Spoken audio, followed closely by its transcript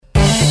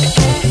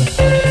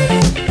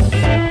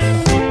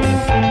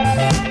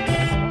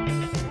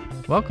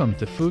Welcome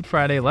to Food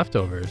Friday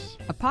Leftovers.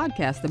 A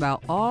podcast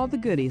about all the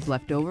goodies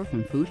left over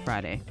from Food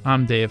Friday.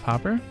 I'm Dave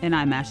Hopper. And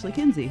I'm Ashley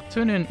Kinsey.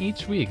 Tune in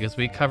each week as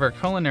we cover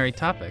culinary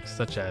topics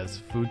such as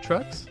food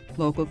trucks,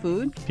 Local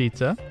food,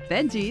 pizza,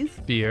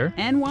 veggies, beer.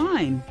 and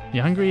wine.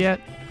 You hungry yet?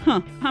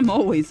 I'm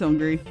always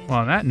hungry. Well,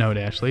 on that note,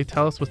 Ashley,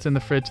 tell us what's in the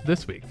fridge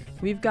this week.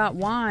 We've got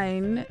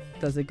wine.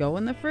 Does it go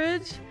in the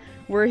fridge?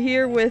 We're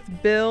here with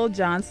Bill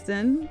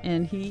Johnston,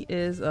 and he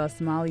is a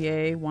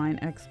sommelier, wine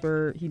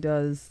expert.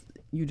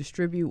 You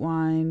distribute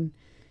wine,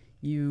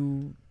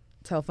 you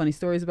tell funny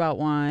stories about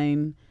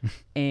wine,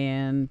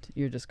 and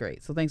you're just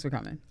great. So thanks for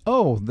coming.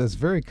 Oh, that's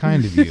very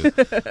kind of you.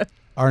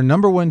 Our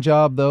number one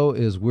job, though,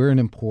 is we're an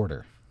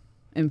importer.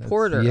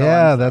 Importer.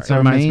 That's That our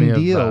reminds me main of,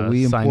 deal.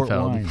 We import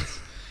Seinfeld. wines.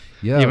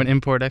 Yeah, You have an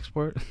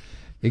import-export?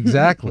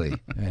 exactly.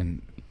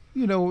 And,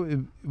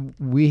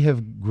 we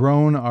have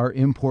grown our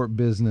import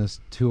business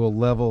to a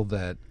level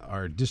that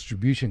our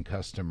distribution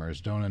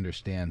customers don't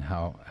understand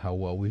how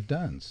well we've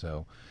done.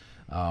 So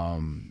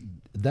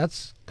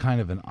that's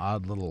kind of an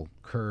odd little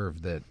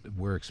curve that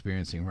we're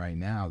experiencing right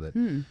now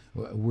that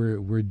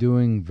we're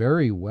doing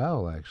very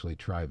well, actually.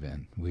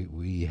 Tri-Vin.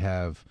 We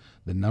have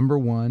the number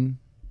one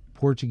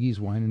Portuguese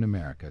wine in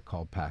America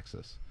called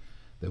Paxos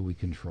that we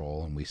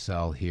control, and we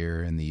sell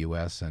here in the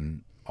U.S.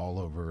 and all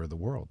over the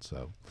world.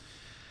 So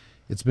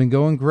it's been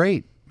going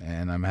great,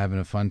 and I'm having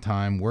a fun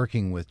time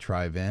working with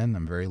Tri-Vin.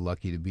 I'm very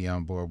lucky to be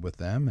on board with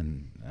them,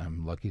 and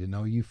I'm lucky to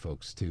know you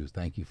folks, too.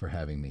 Thank you for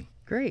having me.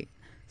 Great.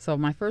 So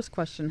my first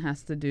question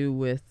has to do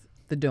with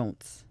the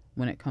don'ts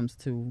when it comes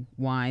to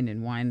wine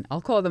and wine.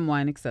 I'll call them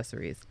wine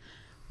accessories.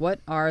 What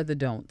are the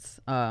don'ts?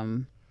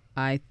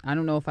 I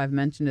don't know if I've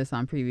mentioned this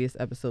on previous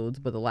episodes,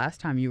 but the last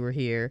time you were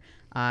here,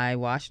 I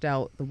washed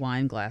out the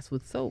wine glass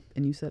with soap.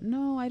 And you said,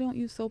 no, I don't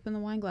use soap in the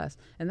wine glass.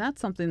 And that's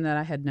something that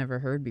I had never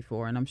heard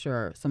before. And I'm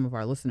sure some of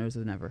our listeners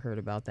have never heard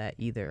about that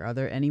either. Are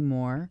there any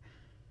more?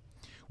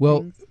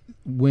 Well, things?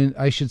 when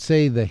I should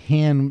say the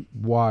hand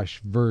wash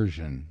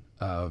version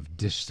of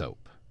dish soap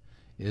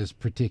is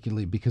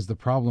particularly because the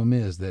problem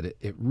is that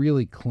it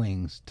really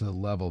clings to the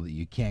level that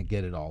you can't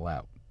get it all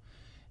out.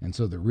 And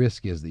so the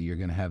risk is that you're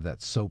going to have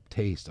that soap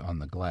taste on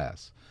the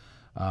glass.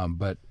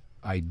 But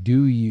I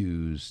do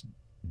use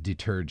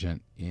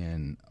detergent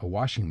in a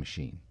washing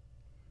machine,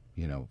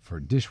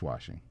 for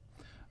dishwashing.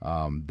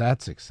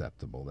 That's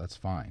acceptable. That's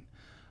fine.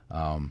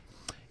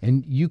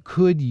 And you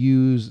could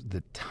use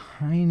the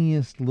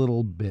tiniest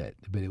little bit,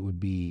 but it would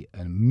be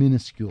a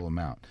minuscule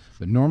amount.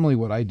 But normally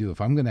what I do,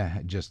 if I'm going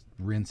to just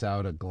rinse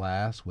out a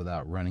glass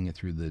without running it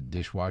through the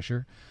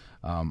dishwasher,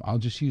 I'll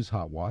just use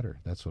hot water.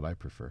 That's what I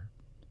prefer.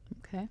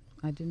 Okay.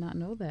 I did not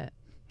know that.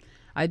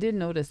 I did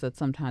notice that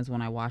sometimes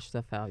when I wash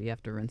stuff out, you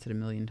have to rinse it a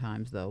million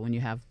times, though. When you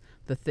have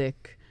the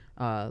thick,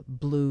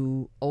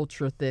 blue,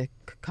 ultra-thick,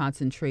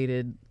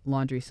 concentrated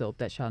laundry soap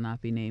that shall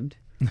not be named.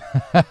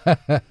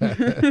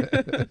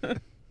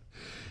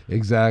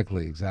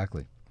 Exactly.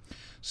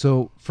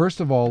 So first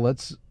of all,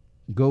 let's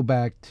go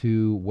back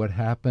to what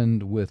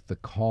happened with the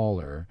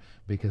caller,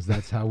 because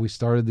that's how we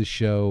started the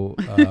show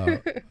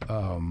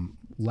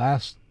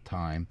last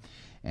time.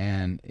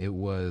 And it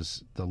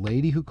was the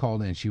lady who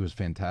called in. She was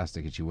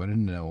fantastic, and she wanted to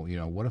know,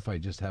 what if I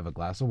just have a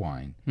glass of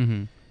wine,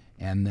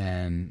 and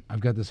then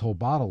I've got this whole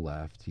bottle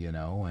left,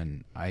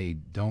 and I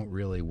don't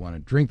really want to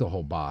drink the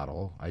whole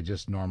bottle. I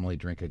just normally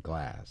drink a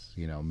glass,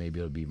 maybe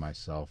it'll be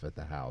myself at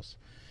the house.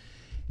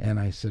 And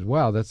I said,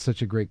 wow, that's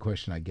such a great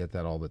question. I get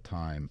that all the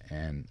time.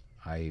 And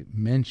I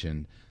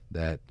mentioned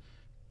that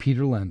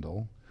Peter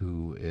Lendl,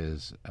 who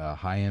is a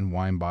high-end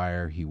wine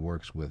buyer, he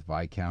works with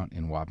Viscount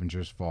in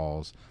Wappingers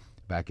Falls.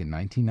 Back in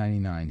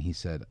 1999, he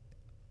said,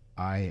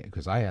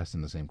 because I asked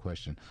him the same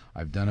question,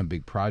 I've done a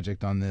big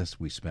project on this.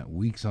 We spent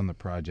weeks on the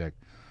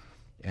project.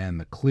 And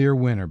the clear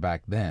winner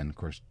back then, of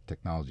course,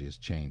 technology has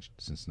changed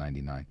since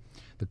 99.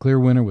 The clear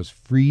winner was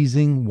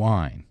freezing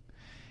wine.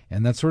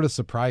 And that sort of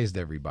surprised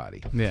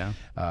everybody. Yeah.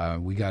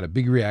 We got a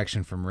big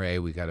reaction from Ray.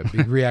 We got a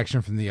big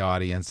reaction from the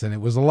audience. And it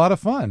was a lot of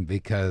fun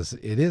because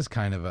it is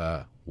kind of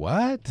a,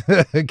 what?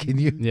 Can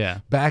you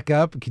back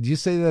up? Could you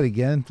say that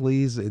again,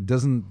 please?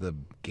 Doesn't the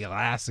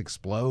glass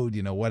explode?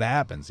 What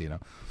happens?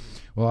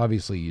 Well,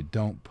 obviously you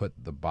don't put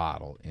the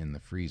bottle in the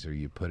freezer.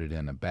 You put it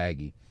in a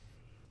baggie.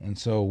 And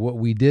so what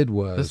we did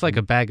was... It's like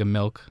a bag of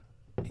milk.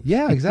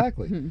 Yeah,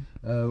 exactly.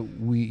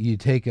 You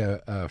take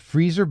a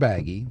freezer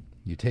baggie.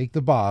 You take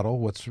the bottle,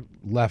 what's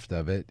left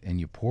of it, and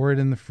you pour it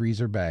in the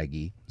freezer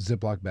baggie,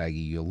 Ziploc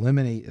baggie. You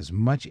eliminate as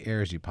much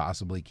air as you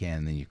possibly can,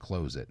 and then you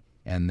close it.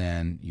 And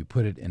then you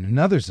put it in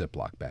another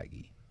Ziploc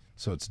baggie.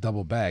 So it's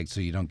double bagged so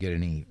you don't get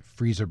any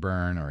freezer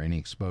burn or any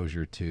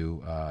exposure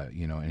to,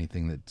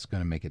 anything that's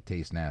going to make it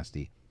taste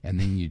nasty. And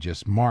then you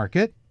just mark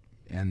it,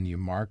 and you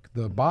mark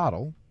the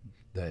bottle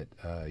that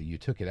you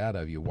took it out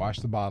of. You wash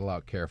the bottle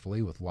out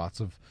carefully with lots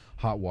of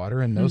hot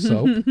water and no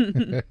soap.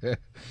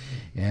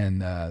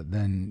 And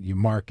then you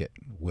mark it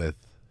with,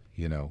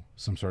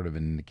 some sort of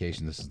an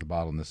indication this is the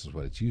bottle and this is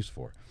what it's used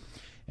for.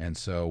 And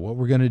so what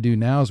we're going to do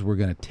now is we're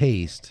going to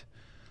taste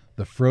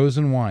The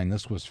frozen wine,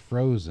 this was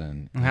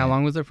frozen. And how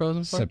long was it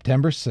frozen for?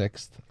 September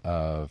 6th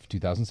of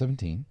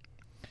 2017.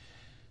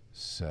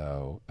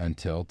 So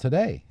until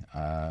today,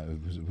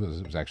 it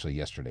was actually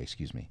yesterday,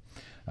 excuse me.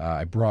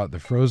 I brought the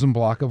frozen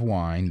block of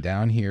wine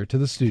down here to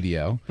the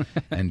studio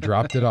and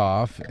dropped it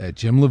off at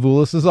Jim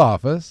Levulis's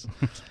office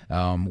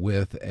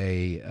with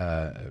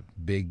a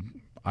big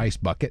ice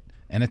bucket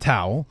and a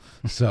towel.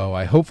 So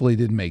I hopefully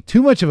didn't make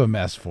too much of a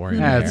mess for him.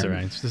 That's all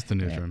right. It's just a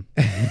newsroom.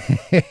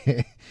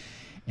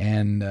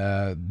 And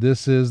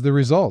this is the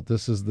result.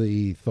 This is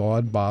the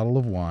thawed bottle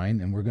of wine,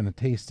 and we're going to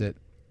taste it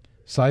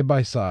side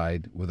by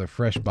side with a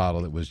fresh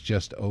bottle that was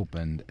just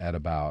opened at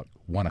about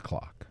 1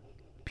 o'clock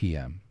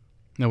p.m.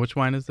 Now, which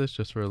wine is this,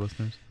 just for our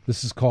listeners?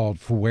 This is called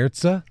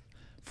Fuerza.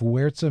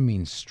 Fuerza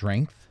means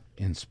strength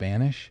in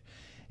Spanish,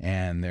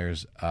 and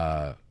there's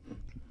a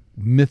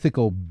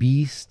mythical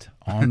beast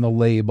on the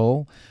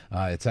label.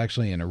 It's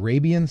actually an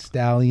Arabian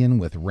stallion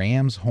with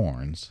ram's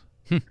horns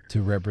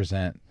to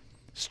represent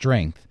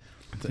strength.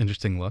 It's an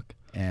interesting look.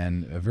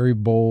 And a very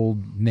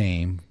bold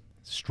name,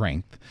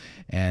 Strength.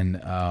 And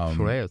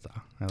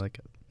Fuerza. I like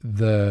it.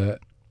 the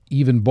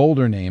even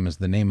bolder name is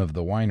the name of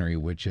the winery,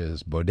 which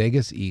is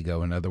Bodegas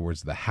Ego. In other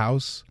words, the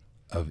House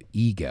of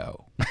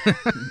Ego.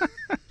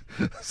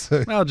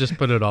 So, I'll just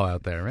put it all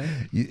out there, right?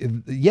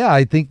 yeah,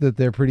 I think that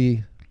they're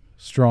pretty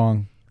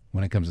strong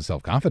when it comes to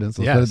self-confidence.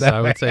 Let's put it Yes, that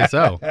I way. would say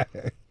so.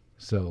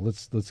 So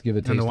let's give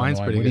a taste. And the on wine's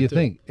wine. pretty What do you good,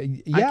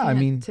 think? Yeah, I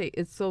mean,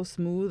 it's so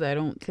smooth. I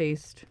don't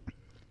taste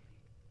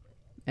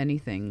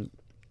anything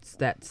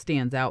that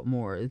stands out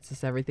more. It's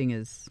just everything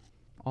is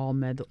all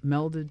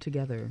melded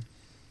together.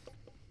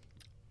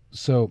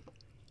 so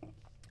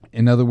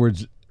in other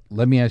words,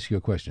 let me ask you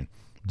a question.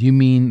 Do you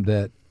mean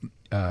that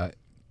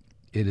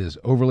it is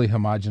overly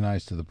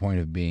homogenized to the point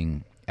of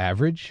being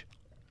average?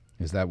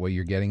 Is that what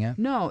you're getting at?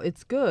 No,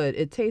 it's good.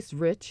 It tastes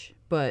rich,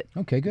 but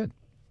Okay, good.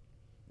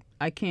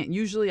 I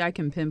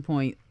can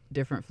pinpoint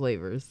different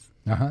flavors,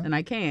 Uh-huh. and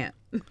I can't.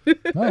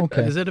 Oh,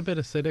 okay. Is it a bit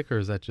acidic, or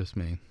is that just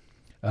me?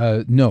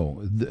 No,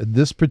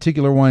 this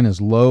particular wine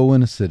is low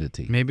in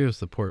acidity. Maybe it was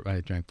the port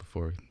I drank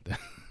before.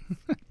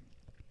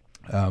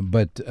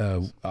 But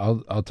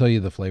I'll tell you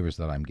the flavors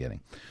that I'm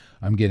getting.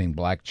 I'm getting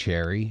black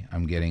cherry.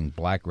 I'm getting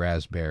black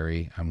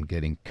raspberry. I'm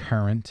getting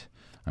currant.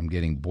 I'm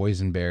getting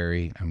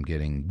boysenberry. I'm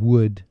getting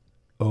wood,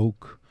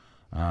 oak.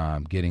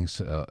 I'm getting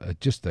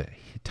just the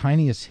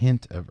tiniest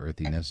hint of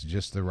earthiness,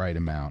 just the right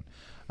amount.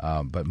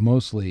 But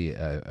mostly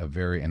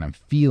and I'm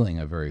feeling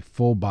a very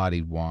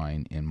full-bodied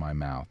wine in my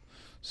mouth.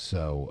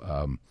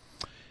 So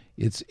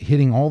it's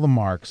hitting all the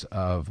marks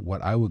of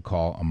what I would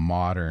call a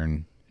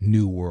modern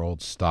New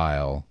World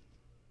style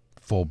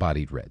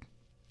full-bodied red.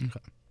 Okay.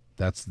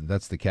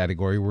 That's the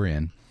category we're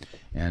in,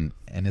 and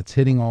it's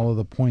hitting all of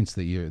the points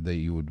that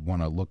you would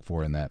want to look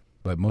for in that.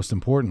 But most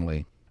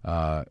importantly,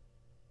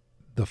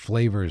 the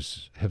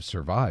flavors have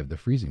survived the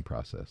freezing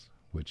process,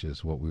 which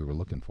is what we were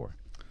looking for.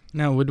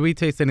 Now, would we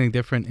taste anything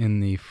different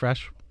in the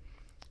fresh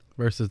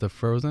versus the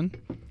frozen?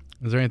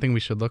 Is there anything we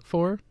should look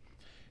for?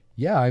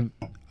 Yeah,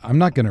 I'm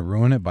not going to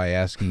ruin it by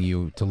asking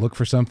you to look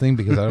for something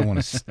because I don't want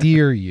to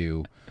steer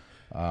you.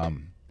 I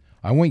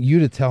want you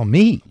to tell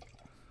me.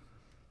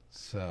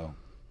 So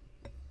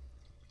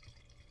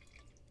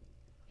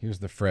here's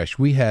the fresh.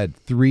 We had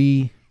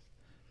 3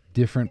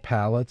 different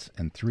palettes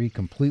and 3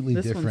 completely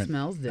This one different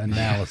smells different.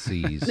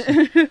 analyses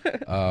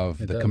of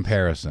the does.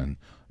 comparison.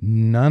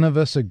 None of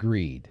us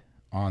agreed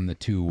on the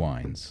 2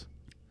 wines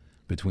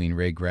between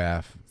Ray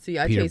Graff, See,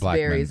 I Peter taste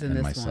Blackman, berries in and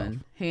this myself.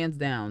 one, hands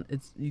down.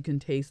 You can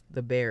taste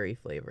the berry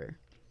flavor.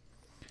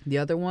 The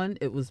other one,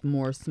 it was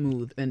more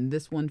smooth, and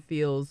this one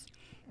feels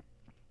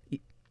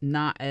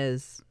not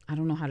as, I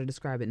don't know how to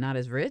describe it, not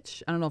as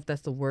rich. I don't know if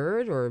that's the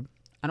word, or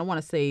I don't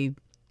want to say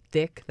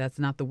thick. That's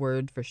not the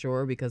word for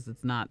sure, because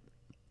it's not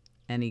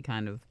any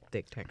kind of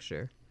thick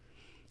texture.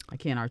 I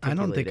can't I articulate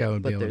don't think it, I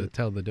would be but able to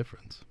tell the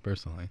difference,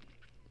 personally.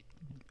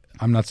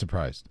 I'm not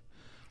surprised.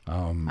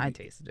 I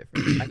taste the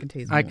difference. I can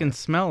taste I more. can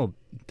smell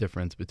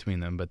difference between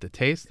them, but the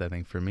taste, I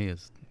think, for me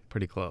is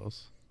pretty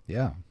close.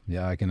 Yeah,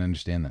 I can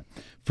understand that.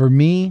 For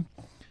me,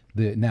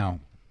 now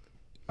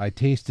I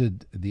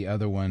tasted the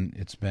other one.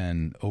 It's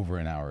been over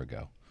an hour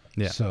ago.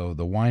 Yeah. So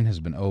the wine has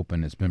been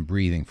open. It's been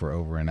breathing for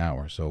over an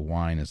hour. So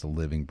wine is a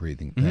living,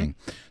 breathing thing.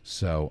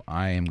 So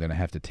I am going to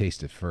have to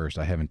taste it first.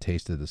 I haven't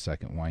tasted the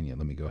second wine yet.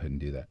 Let me go ahead and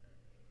do that.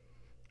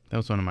 That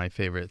was one of my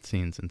favorite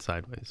scenes in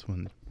Sideways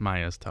when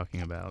Maya's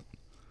talking about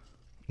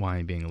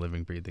wine being a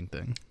living, breathing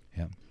thing.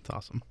 Yeah. It's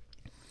awesome.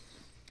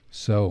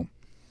 So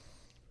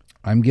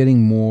I'm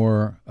getting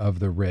more of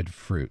the red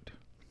fruit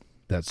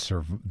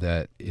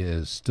that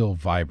is still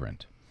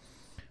vibrant.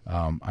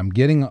 I'm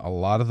getting a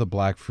lot of the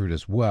black fruit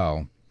as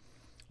well,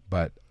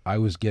 but I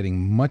was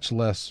getting much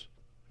less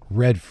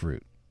red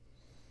fruit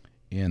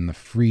in the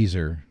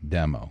freezer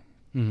demo,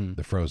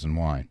 the frozen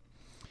wine,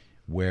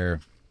 where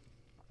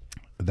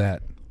the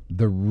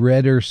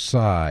redder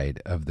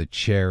side of the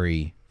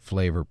cherry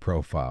flavor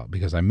profile,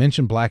 because I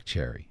mentioned black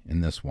cherry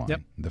in this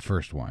wine, the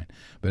first wine,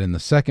 but in the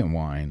second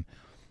wine,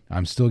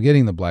 I'm still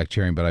getting the black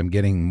cherry, but I'm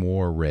getting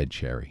more red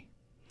cherry.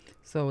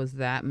 So is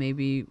that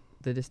maybe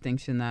the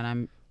distinction that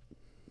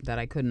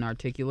I couldn't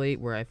articulate,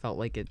 where I felt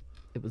like it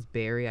was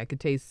berry? I could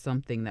taste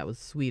something that was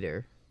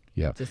sweeter.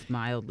 Yeah. Just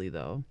mildly,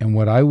 though. And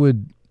what I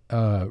would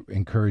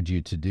encourage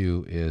you to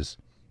do is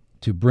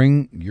to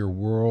bring your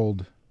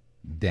world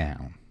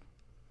down.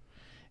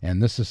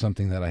 And this is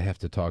something that I have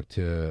to talk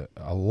to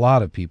a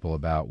lot of people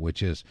about,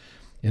 which is,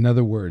 in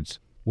other words,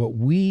 what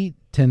we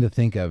tend to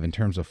think of in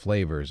terms of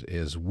flavors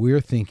is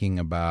we're thinking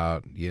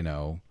about,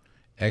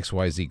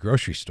 XYZ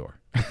grocery store.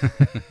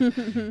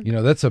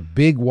 That's a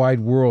big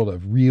wide world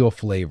of real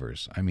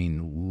flavors. I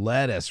mean,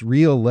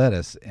 real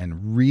lettuce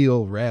and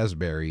real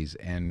raspberries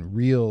and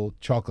real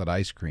chocolate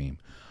ice cream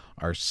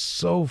are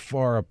so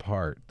far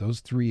apart. Those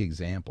three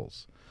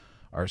examples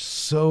are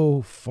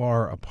so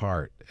far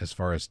apart as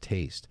far as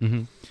taste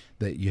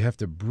that you have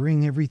to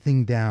bring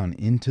everything down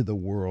into the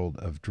world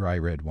of dry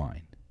red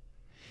wine.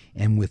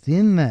 And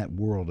within that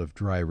world of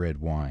dry red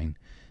wine,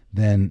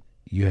 then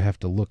you have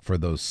to look for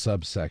those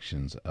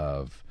subsections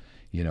of,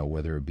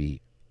 whether it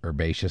be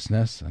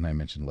herbaceousness, and I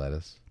mentioned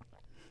lettuce,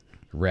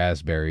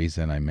 raspberries,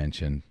 and I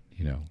mentioned,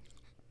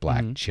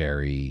 black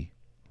cherry,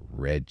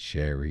 red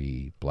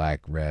cherry,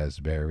 black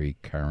raspberry,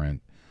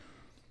 currant,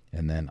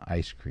 and then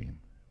ice cream,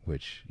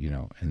 which,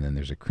 and then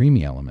there's a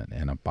creamy element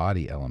and a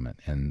body element,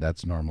 and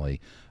that's normally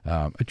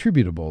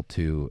attributable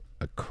to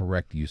a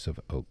correct use of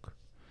oak.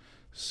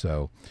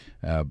 So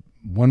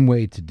one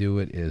way to do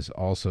it is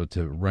also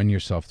to run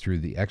yourself through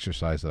the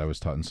exercise that I was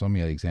taught in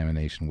sommelier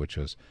examination, which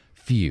was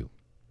FEW,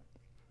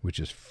 which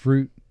is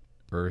fruit,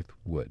 earth,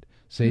 wood.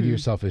 Say to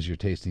yourself as you're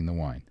tasting the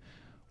wine,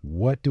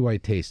 what do I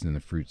taste in the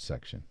fruit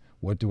section?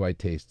 What do I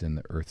taste in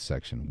the earth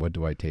section? What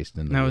do I taste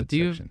in the wood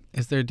section?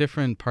 Is there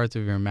different parts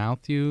of your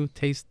mouth you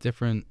taste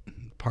different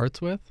parts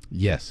with?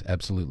 Yes,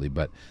 absolutely.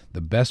 But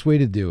the best way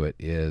to do it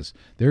is,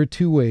 there are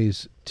two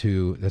ways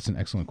to, that's an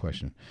excellent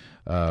question,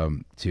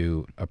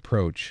 to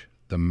approach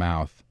the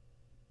mouth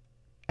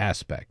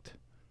aspect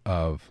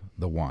of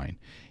the wine.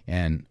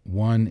 And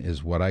one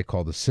is what I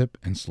call the sip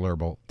and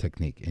slurble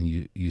technique.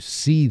 And you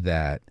see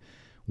that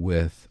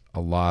with a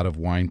lot of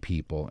wine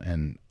people,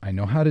 and I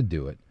know how to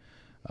do it,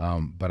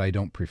 but I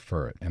don't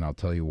prefer it, and I'll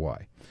tell you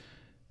why.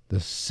 The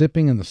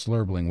sipping and the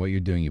slurbling, what you're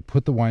doing, you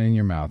put the wine in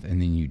your mouth,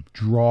 and then you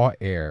draw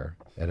air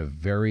at a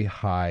very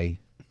high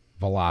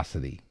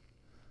velocity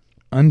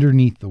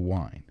underneath the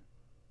wine,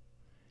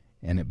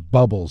 and it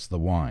bubbles the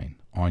wine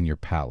on your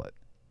palate.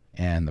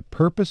 And the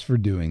purpose for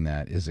doing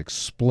that is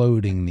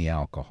exploding the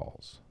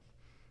alcohols.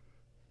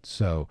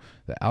 So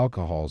the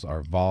alcohols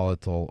are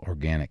volatile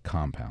organic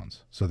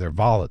compounds. So they're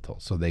volatile,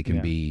 so they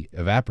can be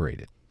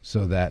evaporated.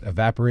 So that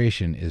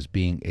evaporation is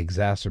being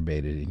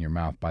exacerbated in your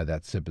mouth by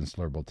that sip and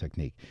slurble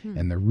technique.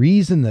 And the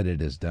reason that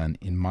it is done,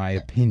 in my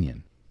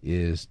opinion,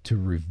 is to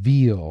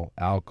reveal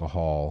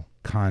alcohol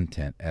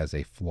content as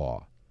a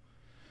flaw.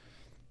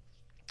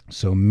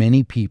 So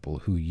many people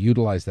who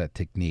utilize that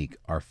technique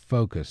are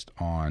focused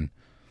on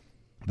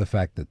the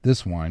fact that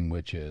this wine,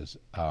 which is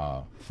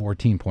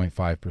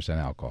 14.5%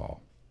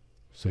 alcohol,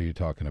 so you're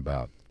talking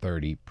about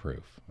 30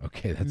 proof.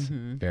 Okay, that's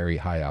very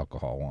high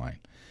alcohol wine.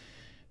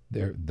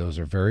 Those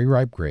are very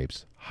ripe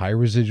grapes, high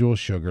residual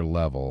sugar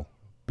level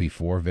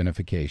before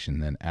vinification,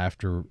 then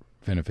after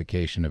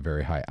vinification a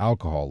very high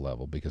alcohol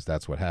level, because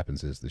that's what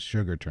happens is the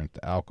sugar turns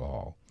to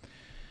alcohol.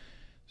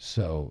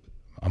 So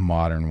a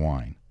modern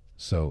wine.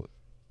 So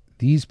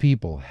these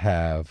people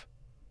have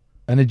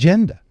an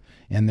agenda,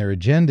 and their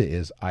agenda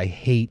is, I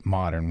hate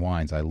modern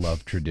wines, I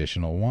love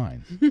traditional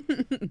wines.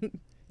 And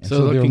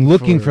so they're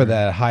looking for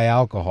that high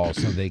alcohol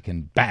so they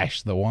can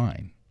bash the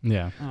wine.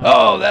 Yeah.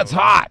 Oh, that's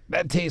hot.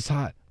 That tastes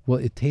hot. Well,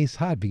 it tastes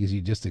hot because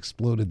you just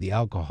exploded the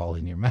alcohol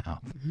in your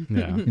mouth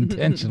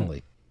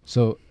intentionally.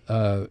 So,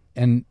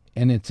 and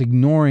it's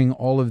ignoring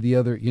all of the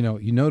other,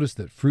 you notice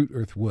that fruit,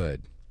 earth,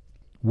 wood,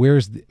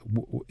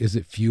 is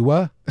it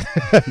FEWA?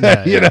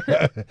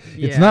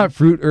 It's not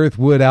fruit, earth,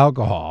 wood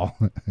alcohol.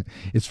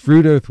 It's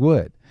fruit, earth,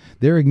 wood.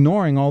 They're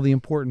ignoring all the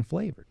important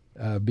flavors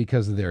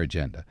because of their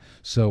agenda.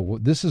 So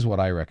this is what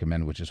I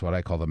recommend, which is what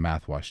I call the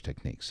mouthwash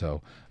technique.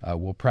 So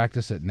we'll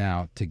practice it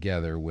now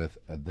together with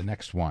the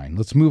next wine.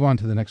 Let's move on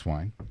to the next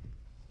wine.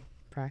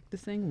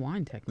 Practicing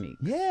wine technique.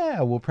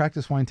 Yeah, we'll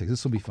practice wine techniques.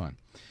 This will be fun.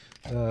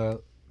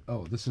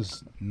 This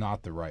is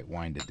not the right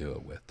wine to do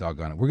it with.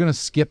 Doggone it. We're going to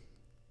skip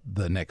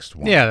the next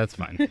one. Yeah, that's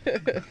fine.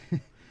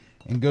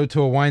 And go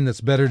to a wine that's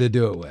better to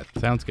do it with.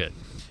 Sounds good.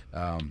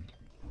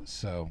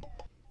 So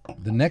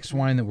the next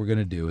wine that we're going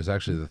to do is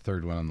actually the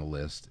third one on the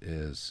list,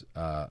 is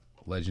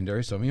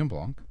Legendary Sauvignon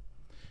Blanc,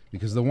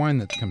 because the wine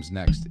that comes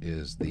next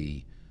is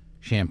the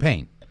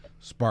Champagne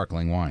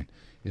sparkling wine.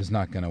 Is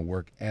not going to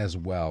work as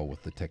well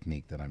with the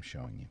technique that I'm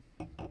showing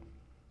you.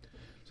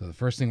 So the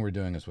first thing we're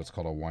doing is what's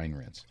called a wine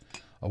rinse.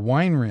 A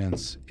wine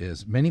rinse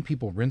is, many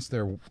people rinse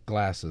their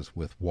glasses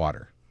with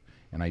water,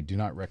 and I do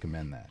not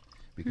recommend that,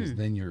 because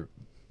then you're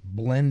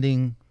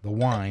blending the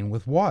wine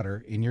with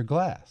water in your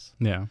glass.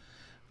 Yeah.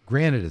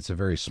 Granted, it's a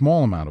very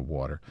small amount of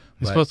water.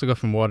 It's supposed to go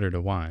from water to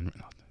wine.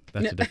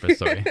 That's a different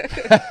story.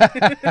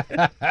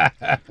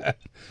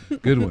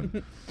 Good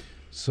one.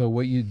 So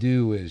what you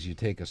do is you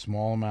take a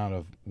small amount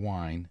of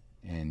wine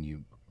and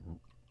you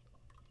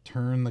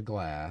turn the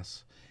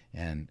glass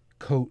and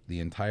coat the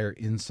entire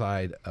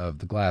inside of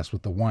the glass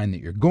with the wine that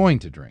you're going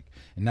to drink.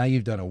 And now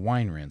you've done a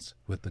wine rinse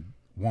with the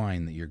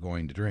wine that you're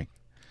going to drink.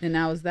 And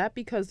now, is that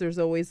because there's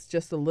always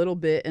just a little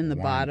bit in the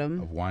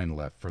bottom of wine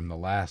left from the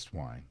last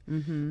wine?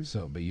 Mm-hmm.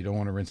 So, but you don't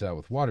want to rinse it out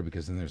with water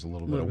because then there's a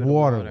little bit of bit of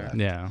water water. left.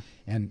 Yeah.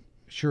 And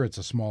sure, it's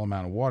a small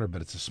amount of water,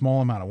 but it's a small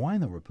amount of wine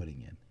that we're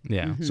putting in.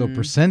 Yeah. Mm-hmm. So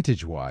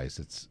percentage-wise,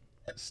 it's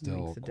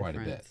still Makes a quite a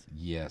bit. difference.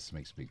 Yes,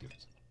 makes a big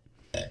difference.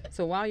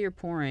 So while you're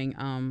pouring,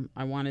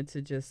 I wanted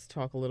to just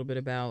talk a little bit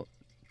about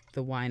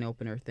the wine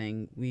opener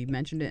thing. We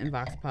mentioned it in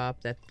Vox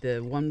Pop that the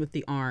one with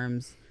the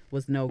arms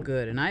was no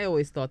good, and I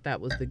always thought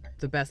that was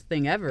the best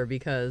thing ever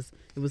because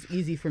it was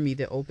easy for me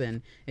to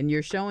open. And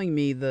you're showing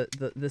me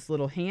this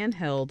little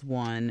handheld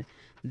one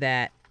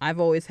that I've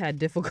always had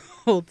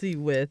difficulty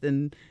with,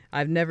 and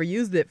I've never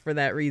used it for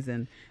that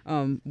reason.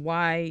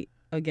 Why,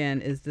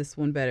 again, is this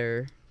one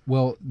better?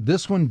 Well,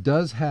 this one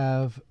does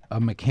have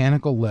a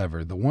mechanical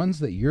lever. The ones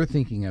that you're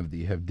thinking of that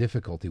you have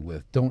difficulty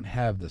with don't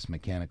have this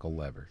mechanical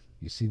lever.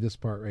 You see this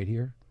part right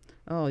here?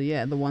 Oh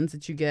yeah, the ones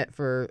that you get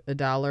for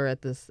 $1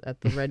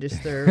 at the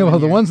register. Well, when the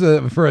you're- ones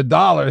that for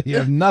 $1 you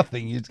have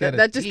nothing. You just got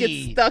that just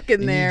gets stuck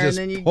in there, you and just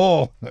then you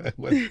pull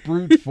with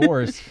brute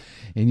force,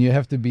 and you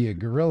have to be a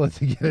gorilla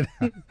to get it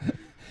out.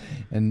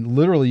 And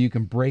literally, you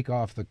can break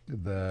off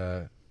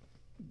the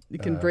you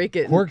can break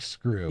it.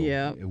 corkscrew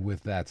Yeah.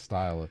 with that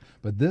style.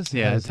 But this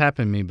Yeah, has, it's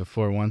happened to me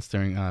before once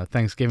during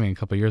Thanksgiving a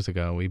couple years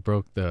ago. We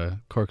broke the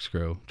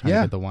corkscrew trying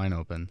Yeah. to get the wine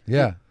open.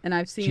 yeah. And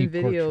I've seen cheap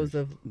videos corkscrews.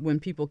 of when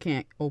people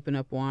can't open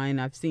up wine.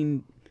 I've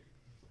seen,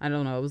 I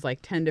don't know, it was like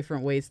 10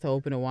 different ways to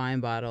open a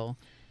wine bottle.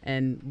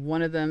 And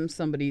one of them,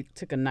 somebody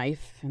took a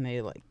knife and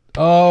they like,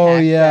 Oh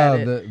hacked yeah,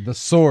 at the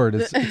sword.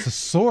 It's a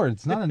sword.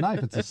 It's not a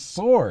knife. It's a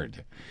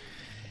sword.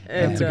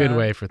 and, It's a good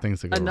way for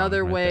things to go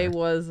Another wrong right way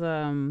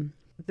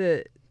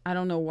there. was I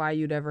don't know why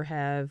you'd ever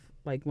have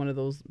like one of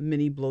those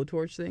mini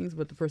blowtorch things,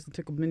 but the person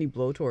took a mini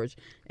blowtorch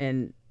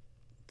and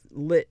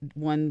lit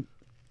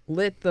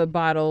the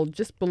bottle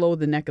just below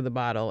the neck of the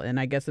bottle, and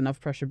I guess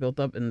enough pressure built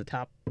up and the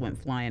top went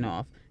flying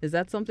off. Is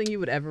that something you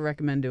would ever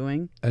recommend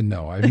doing?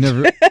 No, I've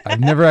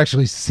never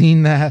actually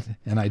seen that,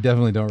 and I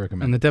definitely don't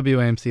recommend. And the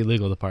WAMC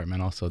legal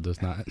department also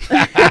does not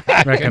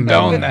Condone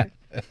recommend that.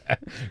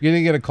 You're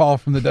gonna get a call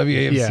from the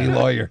WAMC Yeah.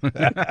 lawyer.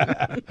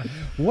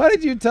 What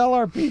did you tell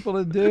our people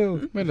to do?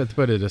 I'm going to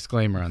put a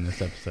disclaimer on this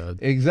episode.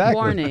 Exactly.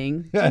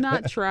 Warning: do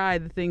not try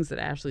the things that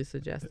Ashley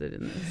suggested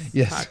in this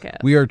Yes,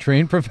 podcast. we are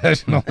trained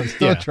professionals.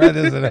 Don't Yeah. try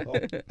this at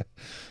home.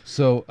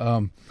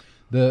 So,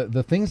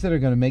 the things that are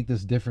going to make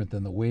this different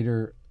than the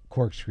waiter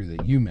corkscrew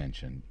that you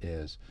mentioned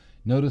is,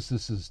 notice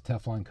this is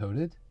Teflon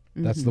coated.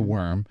 That's the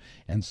worm,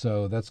 and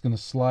so that's going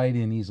to slide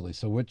in easily.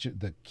 So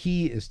the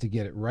key is to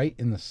get it right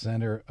in the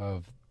center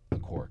of the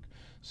cork.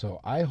 So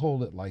I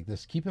hold it like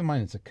this. Keep in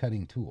mind it's a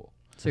cutting tool.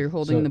 So you're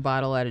holding So- the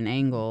bottle at an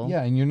angle.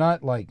 Yeah, and you're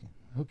not like,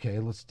 okay,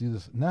 let's do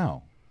this.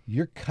 No,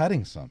 you're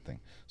cutting something.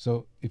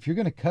 So if you're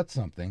going to cut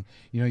something,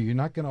 you're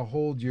not going to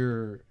hold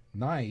your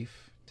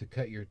knife to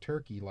cut your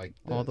turkey like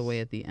this. all the way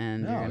at the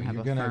end. You're gonna have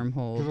a gonna firm get a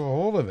hold.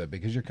 hold of it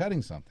because you're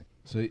cutting something.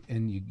 So,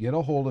 and you get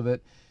a hold of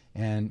it,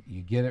 and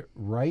you get it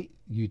right.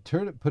 You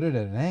put it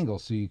at an angle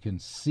so you can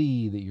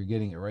see that you're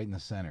getting it right in the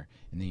center,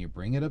 and then you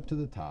bring it up to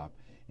the top,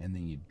 and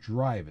then you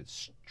drive it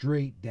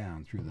straight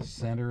down through the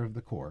center of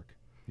the cork.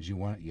 Because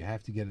you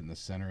have to get it in the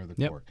center of the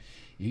Yep. cork.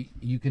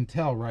 You can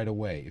tell right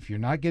away. If you're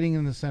not getting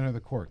in the center of the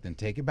cork, then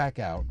take it back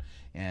out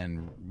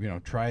and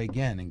try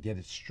again and get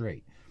it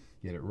straight.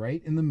 Get it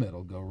right in the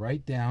middle, go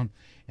right down.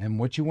 And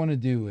what you want to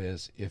do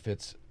is, if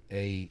it's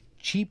a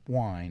cheap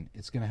wine,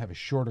 it's going to have a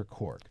shorter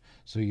cork.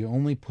 So you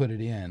only put it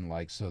in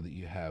so that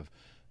you have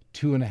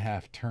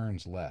 2.5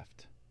 turns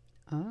left.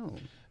 Oh.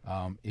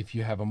 If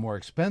you have a more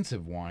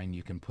expensive wine,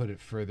 you can put it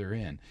further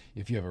in.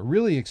 If you have a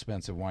really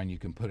expensive wine, you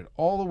can put it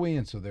all the way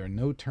in so there are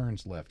no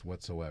turns left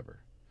whatsoever.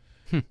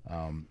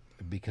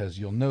 Because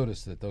you'll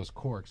notice that those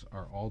corks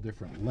are all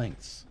different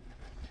lengths.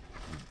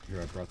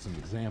 Here I brought some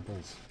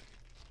examples.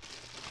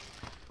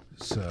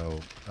 So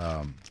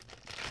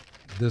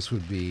this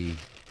would be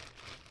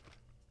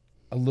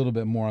a little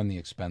bit more on the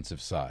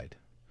expensive side.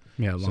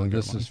 Yeah, So longer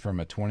this one. is from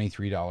a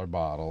 $23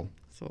 bottle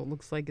So it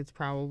looks like it's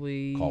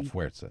probably called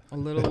Fuerza. a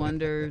little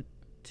under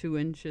 2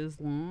 inches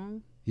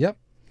long. Yep.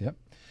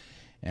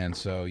 And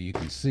so you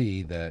can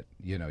see that,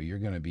 you're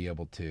going to be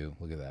able to,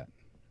 look at that.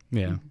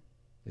 Yeah,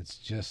 It's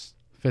just,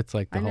 fits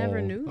like the I whole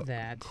never knew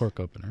that. cork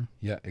opener.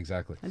 yeah,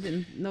 exactly. I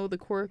didn't know the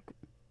cork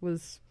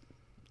was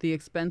the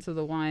expense of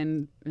the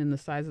wine and the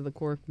size of the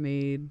cork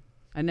made.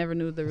 I never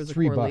knew there was a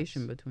 $3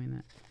 correlation between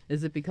that.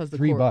 Is it because the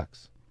 $3 cork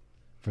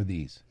for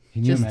these.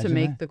 Can you just to imagine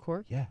make that? the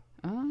cork? Yeah.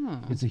 Oh.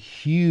 It's a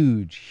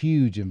huge,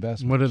 huge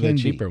investment. What are the Can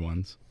be. cheaper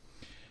ones?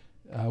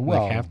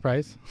 Well, Like half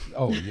price?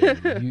 Oh,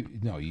 yeah.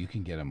 You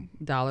can get them.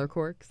 Dollar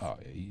corks? Oh,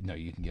 you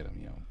can get them.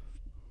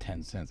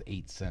 10 cents,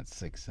 8 cents,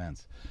 6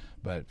 cents.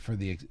 But for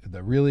the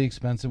really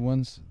expensive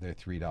ones, they're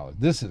 $3.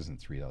 This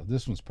isn't $3.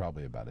 This one's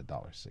probably about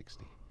 $1.60.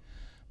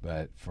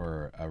 But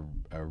for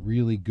a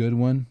really good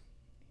one,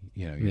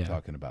 you're Yeah.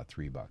 talking about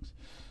 $3.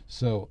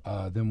 So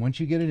then once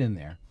you get it in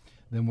there,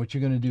 then what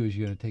you're going to do is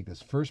you're going to take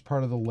this first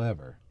part of the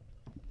lever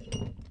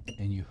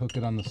and you hook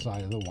it on the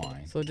side of the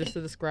wine. So just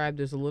to describe,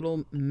 there's a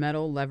little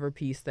metal lever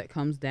piece that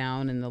comes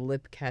down and the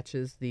lip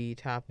catches the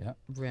top Yep.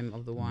 rim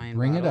of the wine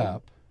Bring it bottle.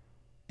 up,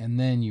 and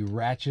then you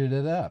ratchet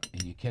it up,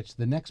 and you catch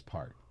the next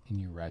part, and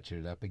you ratchet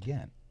it up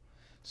again.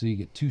 So you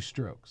get 2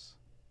 strokes.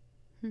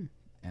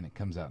 And it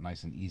comes out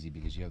nice and easy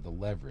because you have the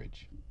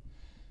leverage.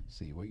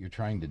 See, what you're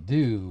trying to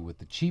do with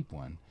the cheap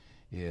one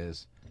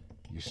is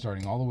you're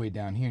starting all the way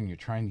down here, and you're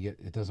trying to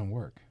it doesn't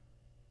work.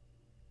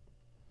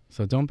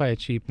 So don't buy a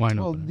cheap wine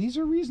Well, opener. these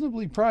are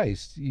reasonably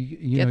priced. You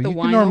Get know, the you can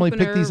wine normally pick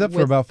opener these up for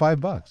with- about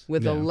 $5.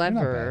 With Yeah. a They're not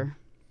lever.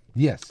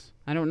 Yes.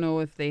 I don't know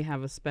if they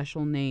have a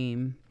special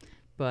name,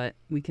 but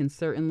we can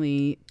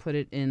certainly put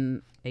it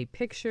in a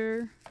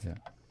picture. Yeah.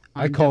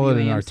 on I call it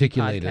an WAMCpodcast.org.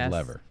 articulated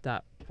lever.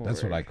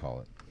 That's what I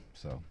call it.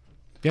 So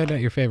Get it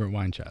at your favorite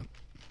wine shop.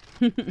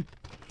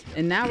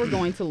 And now we're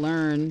going to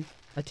learn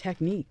a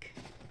technique.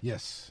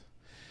 yes.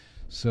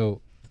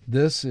 So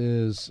this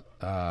is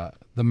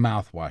the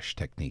mouthwash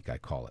technique, I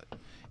call it.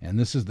 And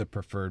this is the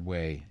preferred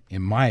way,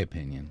 in my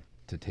opinion,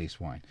 to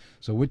taste wine.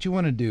 So what you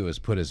want to do is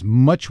put as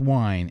much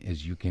wine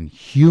as you can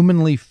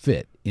humanly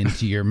fit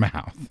into your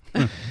mouth.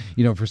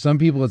 For some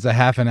people it's a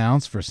half an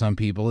ounce. For some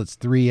people it's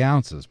 3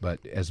 ounces.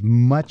 But as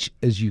much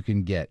as you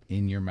can get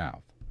in your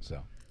mouth.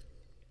 So,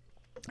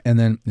 and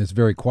then it's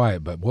very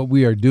quiet. But what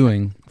we are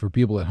doing for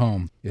people at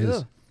home is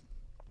Ugh.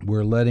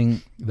 we're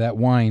letting that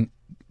wine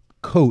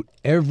coat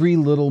every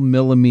little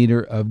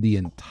millimeter of the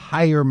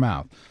entire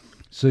mouth.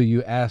 So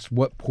you ask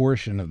what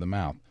portion of the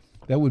mouth.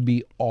 That would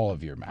be all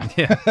of your mouth.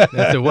 Yeah,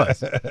 yes, it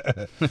was.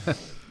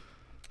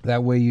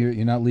 That way you're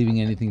not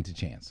leaving anything to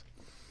chance.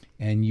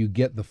 And you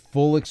get the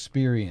full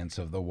experience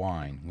of the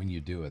wine when you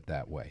do it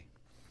that way.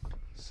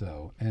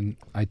 So, and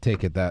I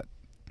take it that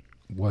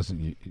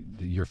wasn't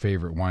your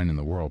favorite wine in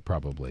the world,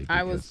 probably.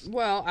 I was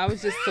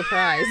just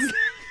surprised.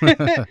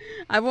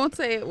 I won't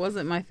say it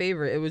wasn't my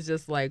favorite. It was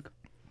just like,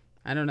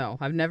 I don't know.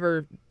 I've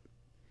never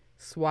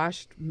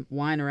swashed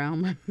wine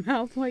around my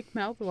mouth like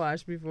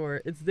mouthwash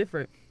before. It's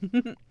different.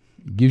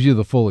 Gives you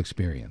the full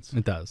experience.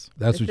 It does.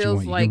 That's It what you feels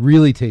want. You like- can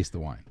really taste the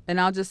wine. And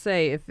I'll just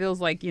say, it feels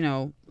like,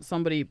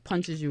 somebody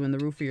punches you in the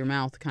roof of your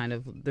mouth, kind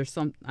of. There's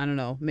some, I don't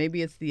know.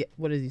 Maybe it's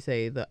what does he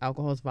say? The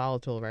alcohol is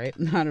volatile, right?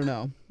 I don't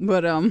know.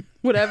 But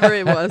whatever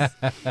it was.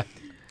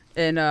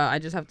 And I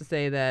just have to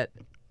say that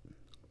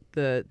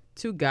the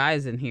 2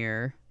 guys in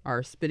here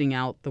are spitting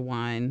out the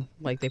wine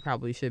like they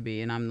probably should be,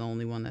 and I'm the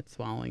only one that's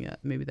swallowing it.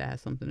 Maybe that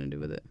has something to do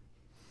with it.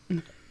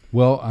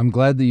 Well, I'm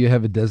glad that you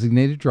have a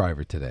designated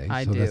driver today.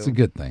 I so that's do. a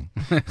good thing.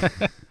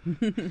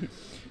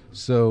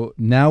 So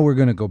now we're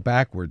going to go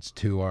backwards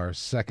to our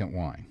second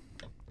wine.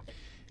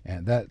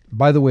 And that,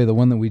 by the way, the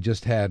one that we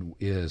just had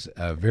is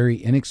a very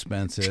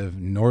inexpensive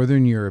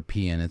Northern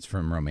European. It's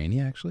from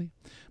Romania, actually.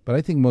 But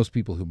I think most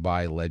people who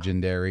buy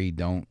Legendary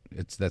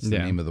that's the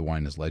Yeah. name of the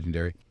wine is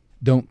Legendary.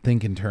 Don't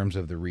think in terms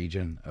of the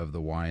region of the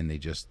wine. They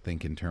just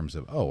think in terms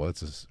of,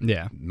 it's a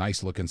Yeah.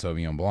 nice looking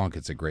Sauvignon Blanc.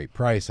 It's a great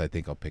price. I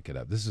think I'll pick it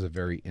up. This is a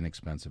very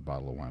inexpensive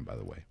bottle of wine, by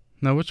the way.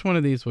 Now, which one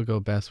of these would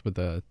go best with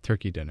a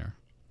turkey dinner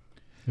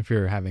if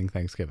you're having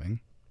Thanksgiving?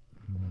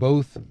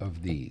 Both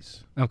of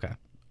these Okay.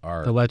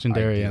 are The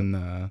legendary ideal, and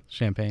the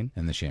champagne?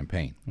 and the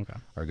champagne Okay.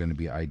 are going to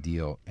be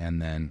ideal.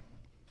 And then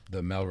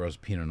the Melrose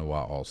Pinot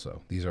Noir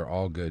also. These are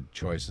all good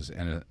choices.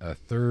 And a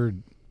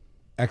third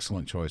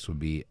excellent choice would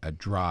be a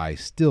dry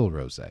still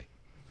rosé.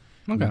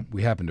 Okay.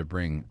 We happen to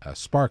bring a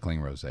sparkling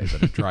rosé,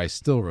 but a dry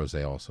still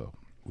rosé also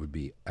would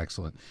be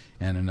excellent.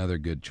 And another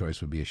good choice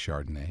would be a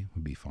Chardonnay,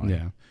 would be fine.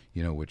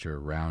 Yeah. Which are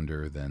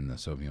rounder than the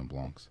Sauvignon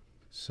Blancs.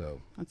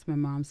 So, That's my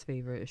mom's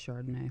favorite, is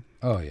Chardonnay.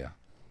 oh yeah,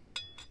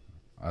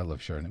 I love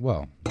Chardonnay.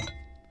 Well, I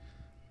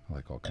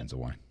like all kinds of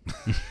wine.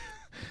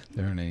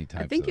 There aren't any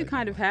types. I think that you don't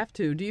kind of like. have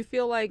to. Do you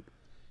feel like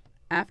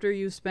after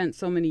you've spent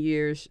so many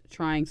years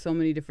trying so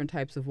many different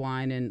types of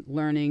wine and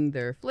learning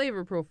their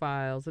flavor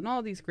profiles and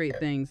all these great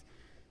things,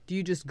 do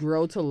you just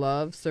grow to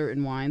love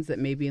certain wines that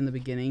maybe in the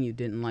beginning you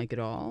didn't like at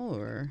all?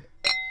 Or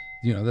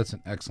That's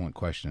an excellent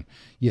question.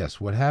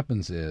 Yes, what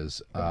happens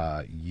is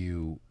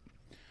you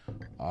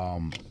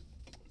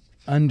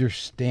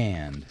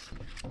understand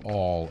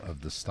all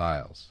of the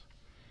styles,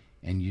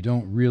 and you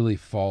don't really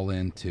fall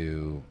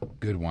into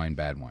good wine,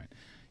 bad wine.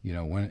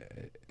 When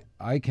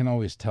I can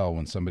always tell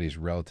when somebody's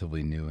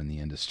relatively new in the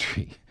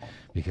industry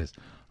because,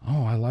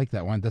 I like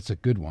that wine. That's a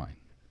good wine.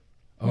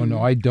 Oh,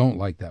 no, I don't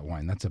like that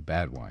wine. That's a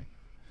bad wine.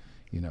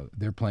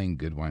 They're playing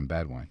good wine,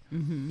 bad wine.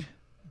 mm-hmm.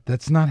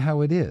 That's not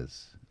how it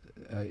is.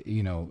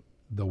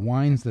 The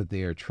wines that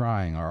they are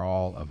trying are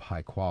all of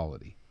high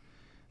quality.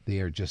 They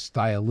are just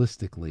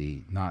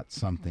stylistically not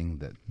something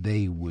that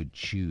they would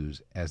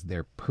choose as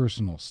their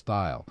personal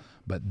style,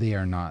 but they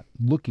are not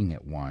looking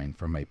at wine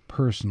from a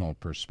personal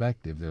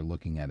perspective. They're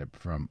looking at it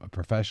from a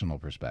professional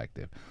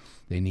perspective.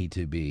 They need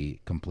to be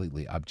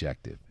completely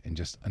objective and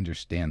just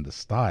understand the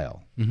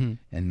style and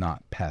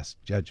not pass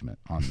judgment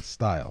on the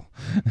style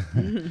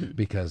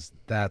because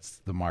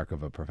that's the mark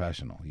of a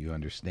professional. You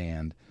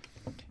understand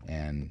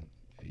and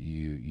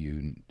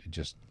you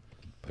just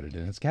put it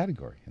in its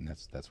category, and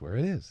that's where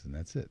it is, and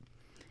that's it.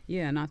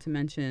 Yeah, not to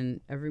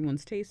mention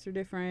everyone's tastes are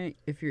different.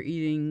 If you're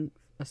eating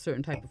a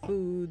certain type of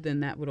food,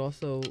 then that would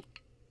also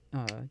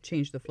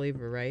change the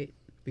flavor, right?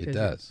 It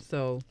does.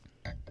 So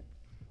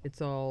it's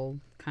all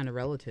kind of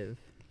relative.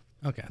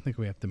 Okay, I think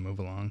we have to move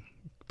along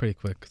pretty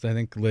quick because I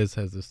think Liz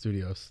has the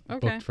studios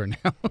booked for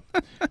now.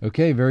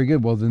 Okay, very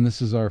good. Well, then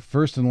this is our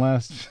first and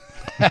last.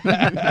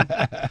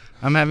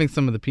 I'm having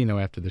some of the Pinot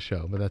after the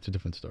show, but that's a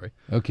different story.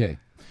 Okay.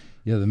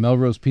 Yeah, the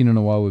Melrose Pinot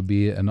Noir would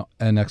be an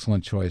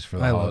excellent choice for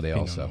the I love holiday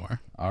Pinot also.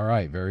 Noir. All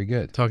right, very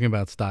good. Talking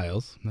about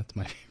styles, that's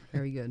my favorite.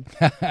 Very good.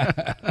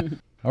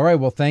 All right,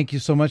 well, thank you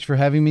so much for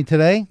having me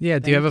today. Yeah,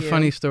 do you have Thank a you.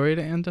 funny story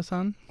to end us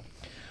on?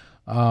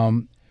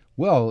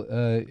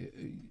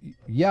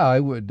 Yeah, I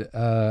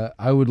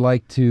would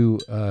like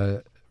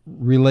to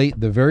relate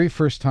the very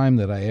first time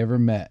that I ever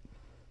met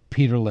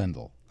Peter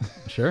Lendl.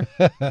 Sure.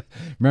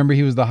 Remember,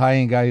 he was the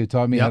high-end guy who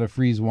taught me how Yep. to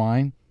freeze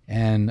wine,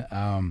 and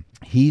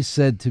he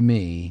said to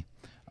me,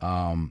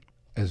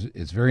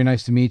 it's very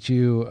nice to meet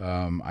you.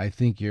 I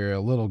think you're a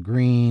little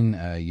green.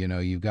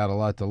 You've got a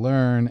lot to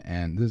learn.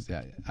 And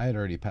I had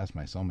already passed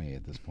my sommelier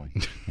at this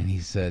point. And he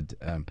said,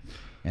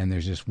 and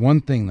there's just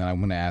one thing that I'm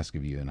going to ask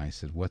of you. And I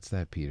said, what's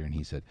that, Peter? And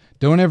he said,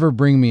 don't ever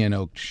bring me an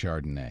oak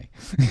Chardonnay.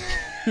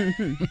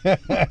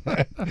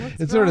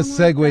 It sort of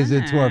wrong with segues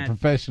into our that?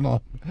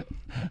 professional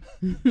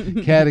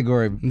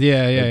category.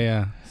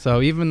 Yeah.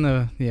 So even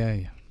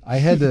I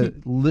had to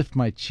lift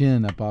my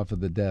chin up off of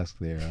the desk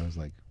there. I was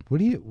like,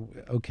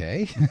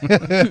 okay.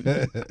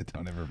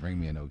 Don't ever bring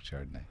me an oak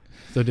Chardonnay.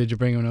 So did you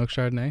bring an oak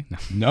Chardonnay?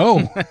 No.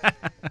 No,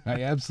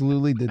 I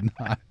absolutely did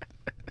not.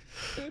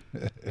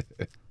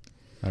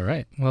 All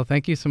right. Well,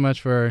 thank you so much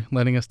for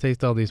letting us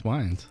taste all these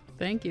wines.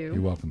 Thank you.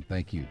 You're welcome.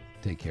 Thank you.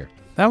 Take care.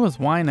 That was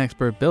wine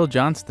expert Bill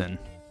Johnston.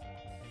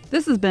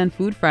 This has been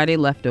Food Friday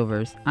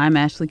Leftovers. I'm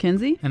Ashley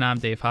Kinsey. And I'm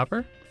Dave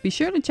Hopper. Be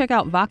sure to check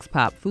out Vox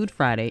Pop Food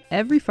Friday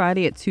every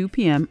Friday at 2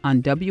 p.m.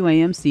 on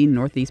WAMC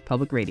Northeast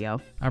Public Radio.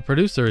 Our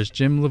producer is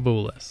Jim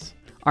Levulis.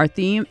 Our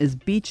theme is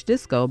Beach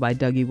Disco by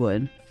Dougie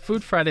Wood.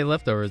 Food Friday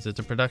Leftovers is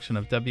a production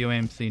of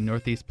WAMC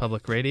Northeast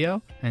Public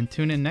Radio, and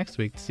tune in next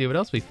week to see what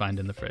else we find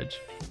in the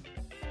fridge.